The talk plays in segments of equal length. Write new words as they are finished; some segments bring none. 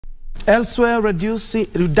Elsewhere,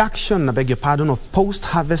 reduction of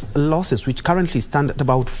post-harvest losses, which currently stand at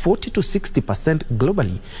about 40 to 60%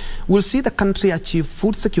 globally, will see the country achieve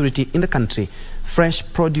food security in the country.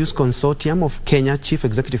 Fresh Produce Consortium of Kenya Chief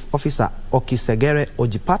Executive Officer Okisegere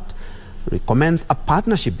Ojipat recommends a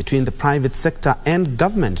partnership between the private sector and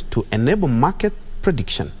government to enable market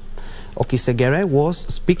prediction. Okisegere was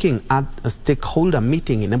speaking at a stakeholder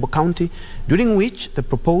meeting in Embu County, during which the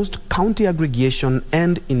proposed county aggregation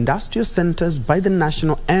and industrial centers by the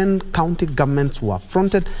national and county governments were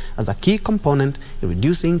fronted as a key component in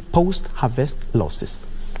reducing post-harvest losses.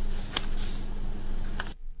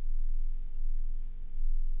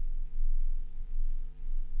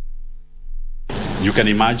 You can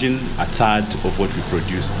imagine a third of what we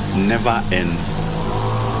produce never ends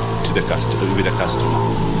with the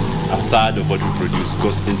customer. A third of what we produce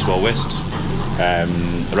goes into our waste,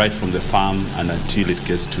 right from the farm and until it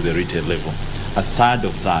gets to the retail level. A third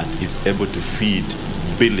of that is able to feed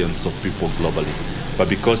billions of people globally. But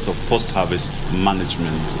because of post-harvest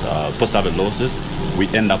management, post-harvest losses, we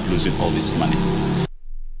end up losing all this money.